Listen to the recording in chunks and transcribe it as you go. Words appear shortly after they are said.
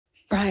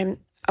Bryan,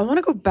 I want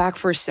to go back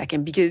for a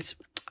second because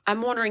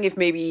I'm wondering if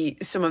maybe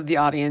some of the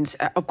audience,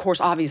 of course,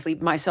 obviously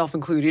myself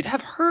included,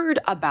 have heard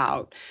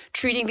about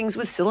treating things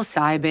with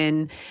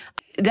psilocybin.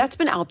 That's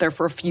been out there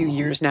for a few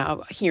years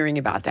now, hearing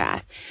about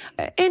that.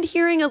 And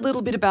hearing a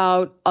little bit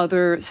about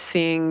other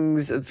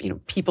things of,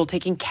 people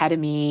taking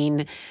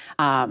ketamine.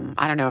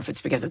 I don't know if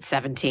it's because it's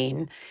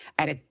 17.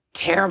 I had a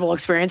terrible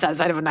experience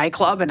outside of a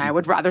nightclub, and I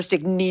would rather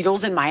stick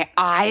needles in my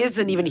eyes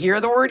than even hear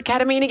the word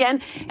ketamine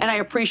again. And I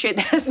appreciate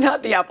that's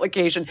not the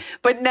application.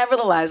 But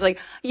nevertheless,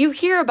 you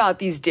hear about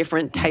these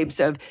different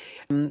types of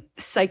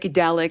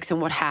psychedelics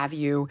and what have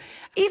you.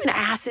 Even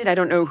acid, I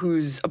don't know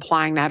who's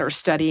applying that or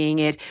studying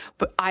it,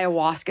 but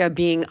ayahuasca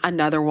being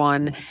another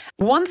one.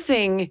 One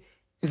thing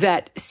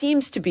that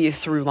seems to be a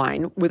through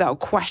line without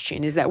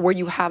question is that where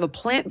you have a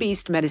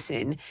plant-based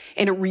medicine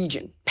in a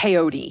region,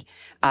 peyote,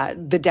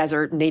 the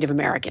desert, Native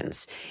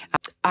Americans,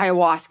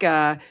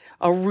 ayahuasca,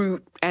 a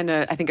root and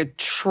I think a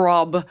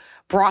shrub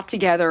brought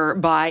together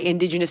by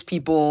indigenous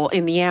people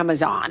in the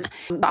Amazon.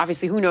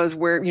 Obviously, who knows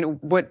where,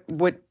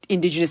 what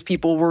indigenous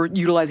people were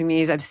utilizing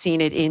these. I've seen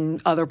it in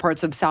other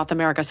parts of South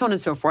America, so on and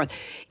so forth.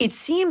 It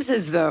seems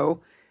as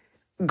though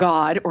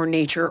God or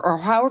nature, or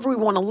however we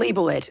want to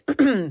label it,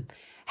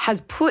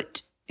 has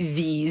put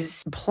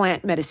these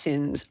plant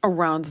medicines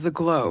around the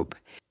globe.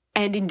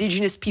 And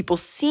indigenous people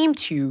seem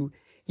to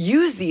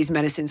use these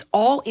medicines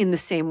all in the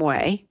same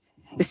way,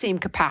 the same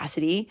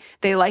capacity.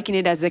 They liken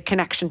it as a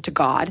connection to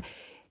God.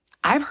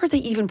 I've heard they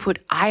even put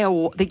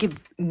they give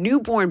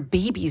newborn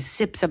babies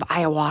sips of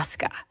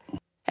ayahuasca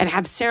and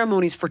have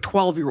ceremonies for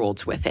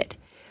 12-year-olds with it.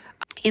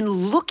 In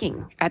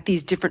looking at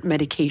these different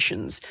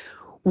medications,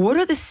 what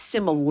are the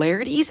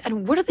similarities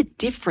and what are the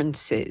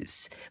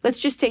differences? Let's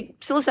just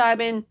take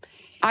psilocybin,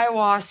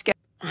 ayahuasca.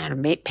 I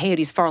don't know, peyote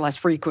is far less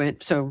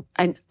frequent,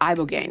 and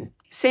Ibogaine.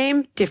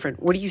 Same,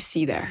 different. What do you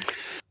see there?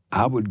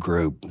 I would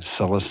group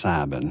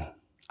psilocybin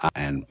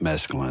and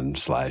mescaline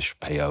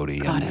 /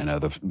 peyote and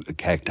other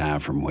cacti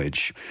from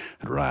which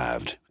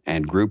derived,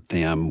 and group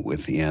them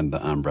within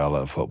the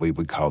umbrella of what we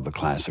would call the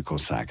classical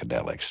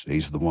psychedelics.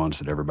 These are the ones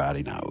that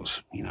everybody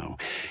knows.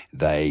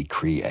 They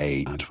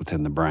create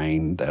within the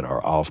brain that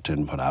are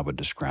often what I would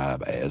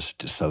describe as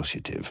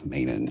dissociative,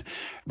 meaning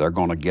they're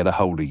going to get a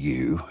hold of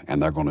you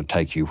and they're going to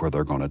take you where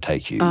they're going to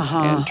take you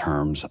in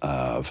terms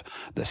of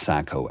the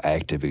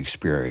psychoactive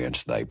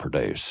experience they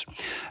produce.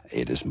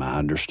 It is my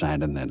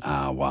understanding that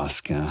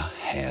ayahuasca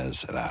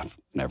has, and I've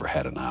never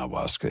had an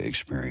ayahuasca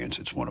experience.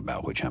 It's one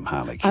about which I'm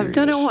highly curious. I've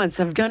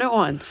done it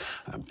once.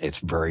 It's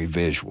very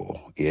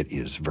visual. It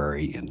is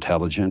very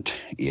intelligent.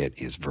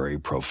 It is very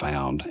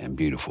profound and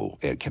beautiful.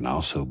 It can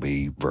also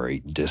be very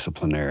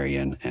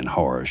disciplinarian and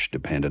harsh,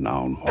 depending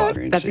on what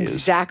it is. That's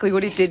exactly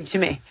what it did to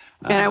me.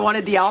 And I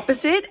wanted the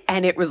opposite,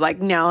 and it was like,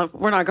 no,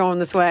 we're not going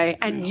this way,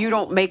 and you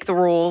don't make the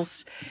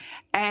rules.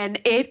 And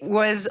it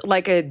was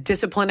like a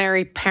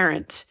disciplinary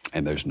parent.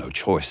 And there's no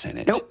choice in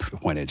it. Nope.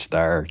 When it's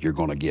there, you're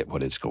going to get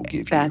what it's going to give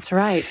you. That's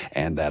right.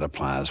 And that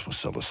applies with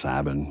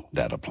psilocybin.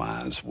 That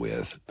applies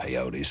with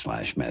peyote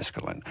 /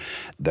 mescaline.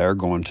 They're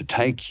going to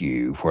take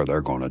you where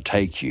they're going to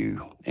take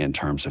you in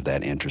terms of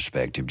that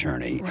introspective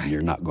journey. Right. And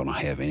you're not going to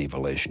have any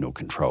volitional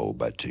control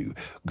but to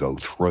go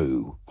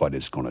through what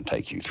it's going to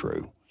take you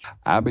through.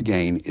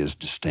 Ibogaine is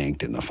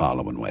distinct in the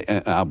following way.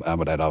 I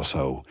would add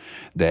also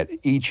that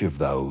each of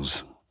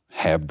those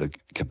have the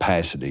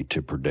capacity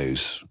to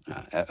produce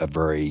a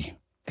very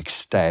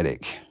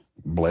ecstatic,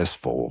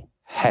 blissful,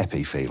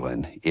 happy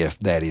feeling if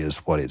that is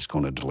what it's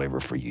going to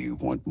deliver for you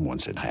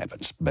once it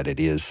happens. But it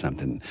is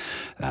something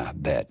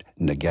that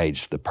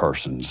negates the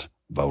person's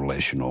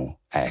volitional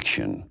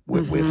action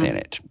within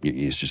it.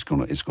 It's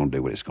going to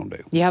do what it's going to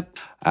do. Yep.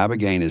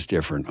 Ibogaine is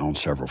different on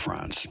several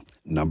fronts.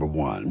 Number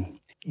one,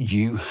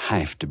 you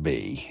have to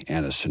be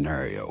in a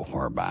scenario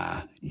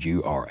whereby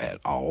you are at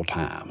all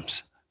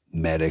times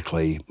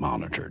medically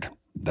monitored.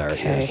 There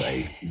is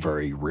a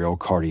very real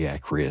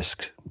cardiac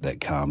risk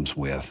that comes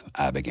with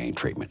Ibogaine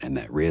treatment, and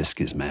that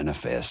risk is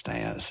manifest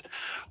as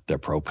the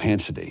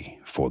propensity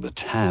for the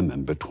time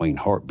in between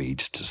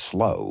heartbeats to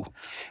slow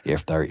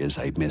if there is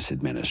a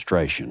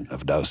misadministration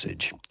of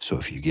dosage. So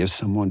if you give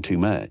someone too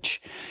much,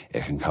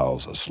 it can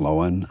cause a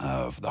slowing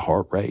of the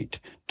heart rate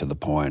to the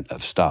point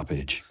of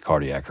stoppage,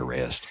 cardiac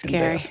arrest, and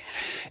death.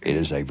 It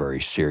is a very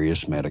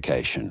serious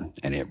medication,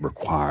 and it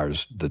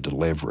requires the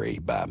delivery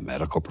by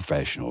medical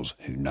professionals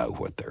who know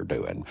what they're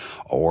doing,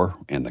 or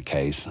in the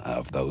case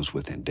of those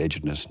with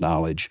indigenous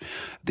knowledge,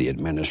 the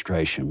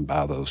administration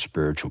by those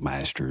spiritual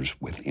masters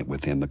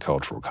within the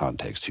cultural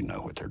context who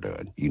know what they're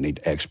doing. You need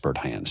expert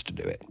hands to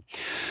do it.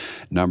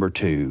 Number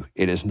two,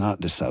 it is not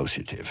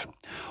dissociative.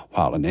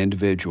 While an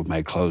individual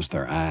may close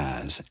their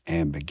eyes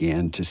and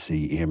begin to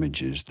see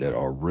images that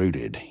are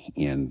rooted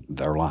in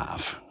their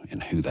life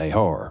and who they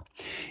are,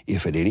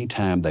 if at any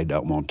time they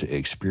don't want to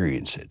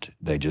experience it,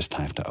 they just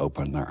have to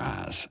open their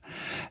eyes.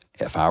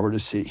 If I were to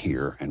sit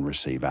here and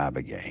receive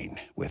Ibogaine,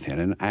 within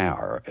an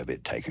hour of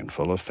it taking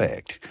full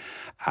effect,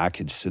 I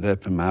could sit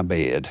up in my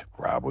bed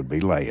where I would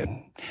be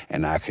laying,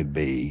 and I could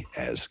be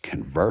as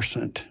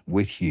conversant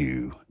with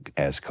you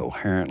as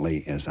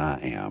coherently as I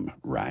am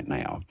right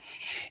now.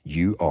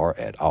 You are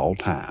at all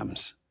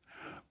times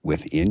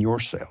within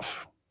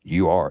yourself.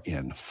 You are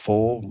in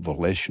full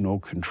volitional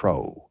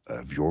control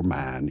of your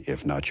mind,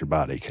 if not your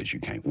body, because you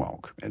can't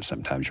walk, and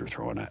sometimes you're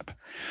throwing up.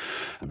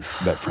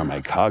 But from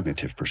a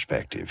cognitive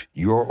perspective,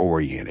 you're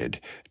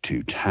oriented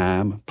to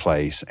time,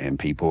 place, and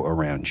people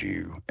around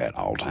you at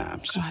all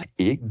times.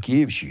 It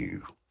gives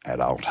you, at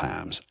all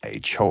times, a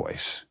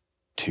choice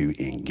to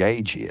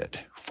engage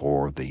it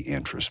for the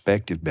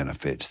introspective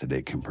benefits that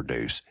it can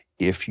produce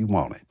if you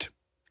want it.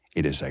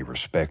 It is a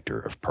respecter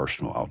of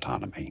personal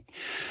autonomy.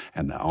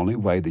 And the only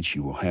way that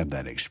you will have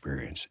that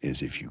experience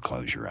is if you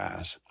close your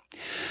eyes.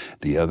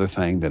 The other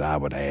thing that I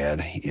would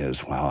add is,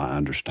 while I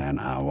understand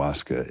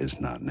ayahuasca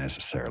is not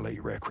necessarily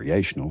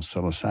recreational,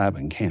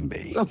 psilocybin can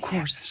be. Of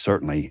course.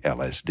 Certainly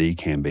LSD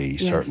can be,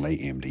 yes. Certainly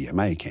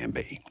MDMA can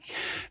be.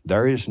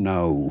 There is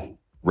no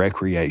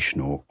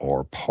recreational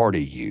or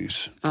party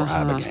use for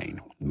Ibogaine.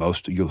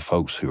 Most of you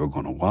folks who are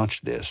going to watch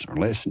this or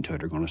listen to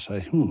it are going to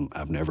say,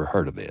 I've never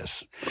heard of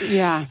this.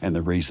 Yeah. And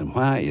the reason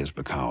why is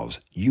because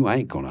you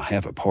ain't going to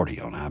have a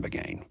party on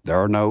Ibogaine. There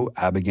are no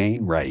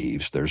Ibogaine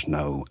raves. There's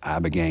no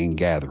Ibogaine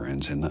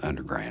gatherings in the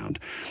underground.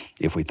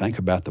 If we think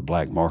about the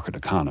black market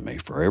economy,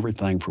 for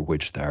everything for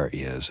which there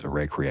is a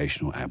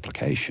recreational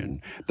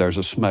application, there's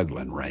a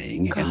smuggling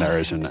ring, and there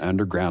is an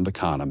underground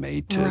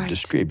economy to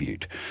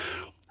distribute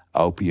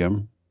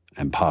opium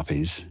and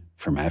poppies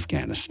from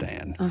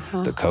Afghanistan,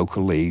 the coca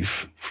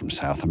leaf from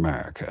South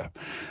America,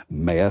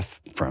 meth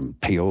from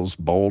pills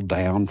boiled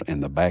down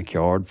in the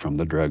backyard from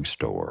the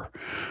drugstore.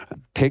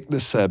 Pick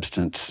the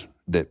substance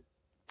that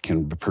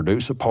can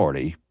produce a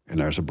party, and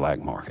there's a black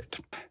market.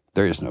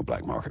 There is no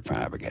black market for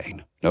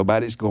Ibogaine.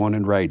 Nobody's going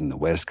and raiding the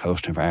west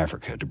coast of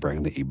Africa to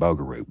bring the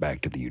Iboga root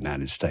back to the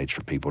United States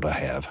for people to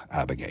have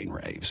Ibogaine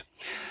raves.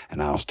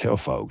 And I'll tell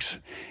folks,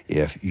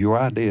 if your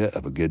idea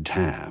of a good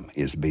time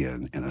is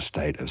being in a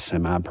state of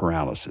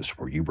semi-paralysis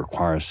where you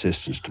require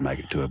assistance to make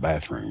it to a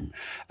bathroom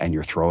and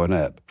you're throwing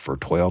up for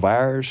 12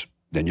 hours,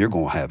 then you're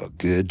going to have a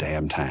good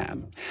damn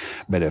time.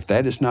 But if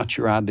that is not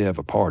your idea of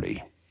a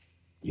party,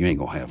 you ain't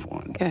going to have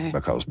one,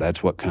 because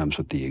that's what comes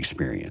with the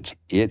experience.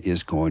 It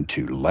is going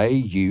to lay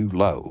you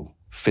low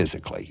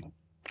physically.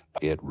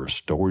 It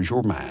restores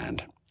your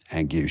mind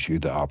and gives you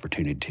the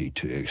opportunity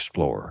to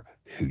explore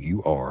who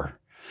you are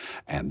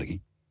and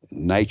the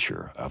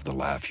nature of the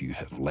life you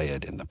have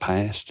led in the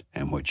past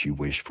and what you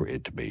wish for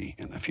it to be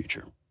in the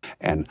future.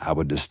 And I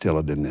would distill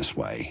it in this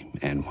way.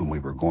 And when we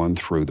were going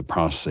through the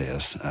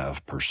process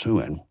of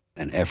pursuing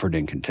an effort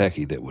in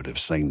Kentucky that would have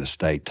seen the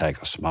state take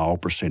a small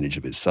percentage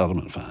of its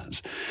settlement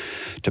funds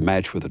to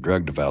match with a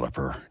drug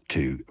developer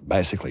to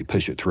basically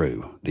push it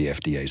through the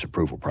FDA's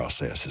approval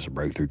process as a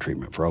breakthrough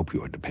treatment for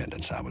opioid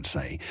dependence, I would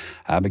say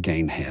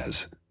Ibogaine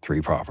has 3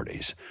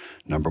 properties.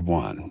 Number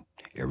 1,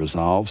 it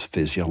resolves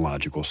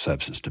physiological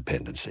substance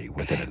dependency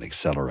within an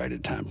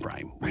accelerated time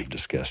frame. We've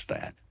discussed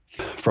that.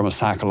 From a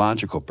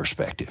psychological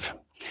perspective,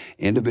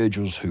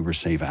 individuals who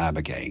receive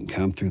Ibogaine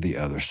come through the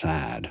other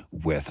side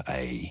with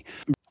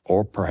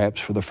or perhaps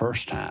for the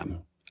first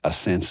time, a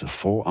sense of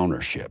full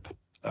ownership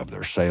of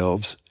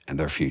themselves and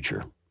their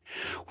future,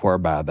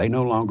 whereby they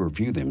no longer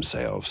view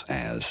themselves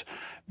as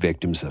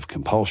victims of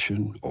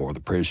compulsion or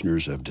the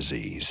prisoners of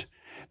disease.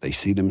 They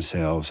see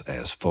themselves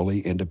as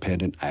fully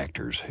independent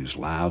actors whose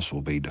lives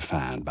will be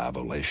defined by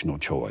volitional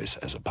choice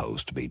as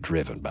opposed to be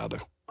driven by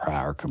the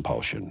prior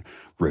compulsion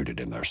rooted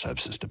in their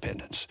substance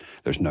dependence.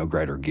 There's no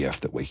greater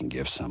gift that we can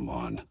give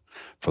someone,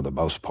 for the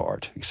most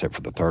part, except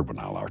for the third one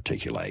I'll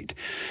articulate,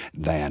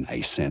 than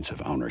a sense of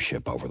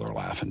ownership over their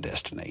life and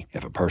destiny.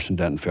 If a person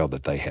doesn't feel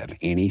that they have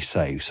any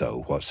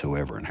say-so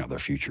whatsoever in how their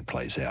future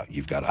plays out,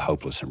 you've got a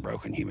hopeless and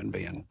broken human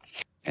being.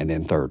 And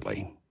then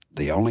thirdly,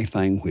 the only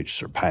thing which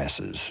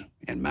surpasses,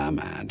 in my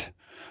mind,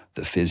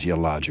 the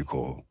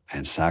physiological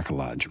and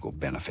psychological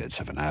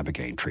benefits of an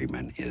Ibogaine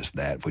treatment is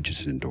that which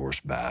is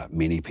endorsed by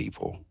many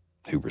people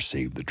who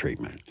receive the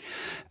treatment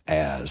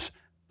as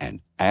an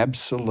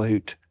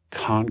absolute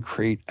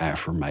concrete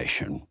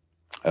affirmation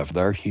of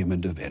their human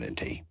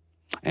divinity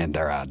and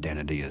their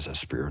identity as a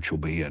spiritual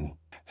being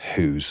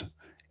whose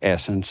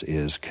essence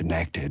is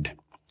connected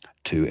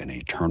to an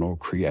eternal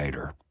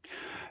creator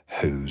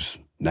whose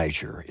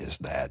nature is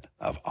that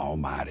of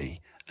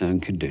almighty,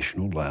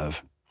 unconditional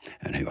love,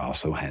 and who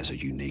also has a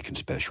unique and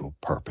special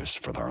purpose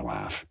for their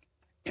life.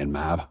 In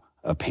my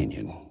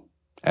opinion,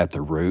 at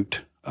the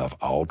root of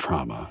all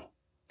trauma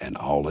and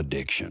all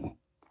addiction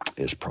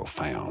is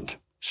profound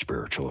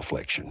spiritual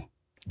affliction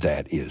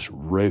that is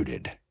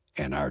rooted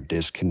in our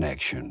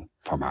disconnection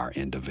from our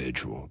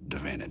individual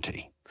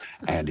divinity.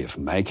 And if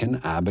making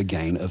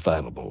Ibogaine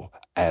available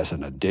as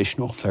an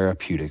additional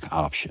therapeutic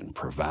option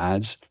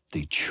provides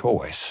the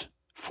choice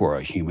for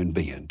a human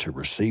being to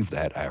receive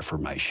that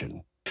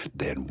affirmation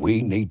then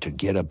we need to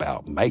get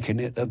about making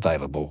it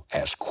available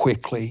as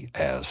quickly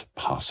as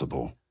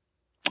possible.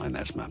 And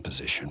that's my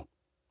position.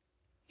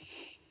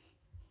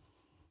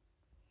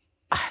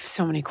 I have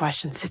so many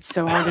questions. It's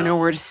so hard to know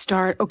where to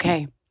start.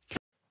 Okay.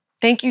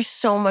 Thank you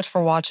so much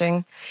for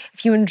watching.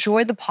 If you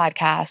enjoyed the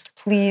podcast,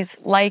 please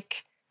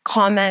like,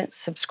 comment,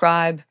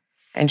 subscribe,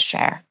 and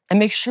share. And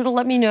make sure to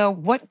let me know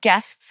what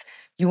guests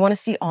you want to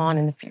see on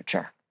in the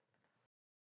future.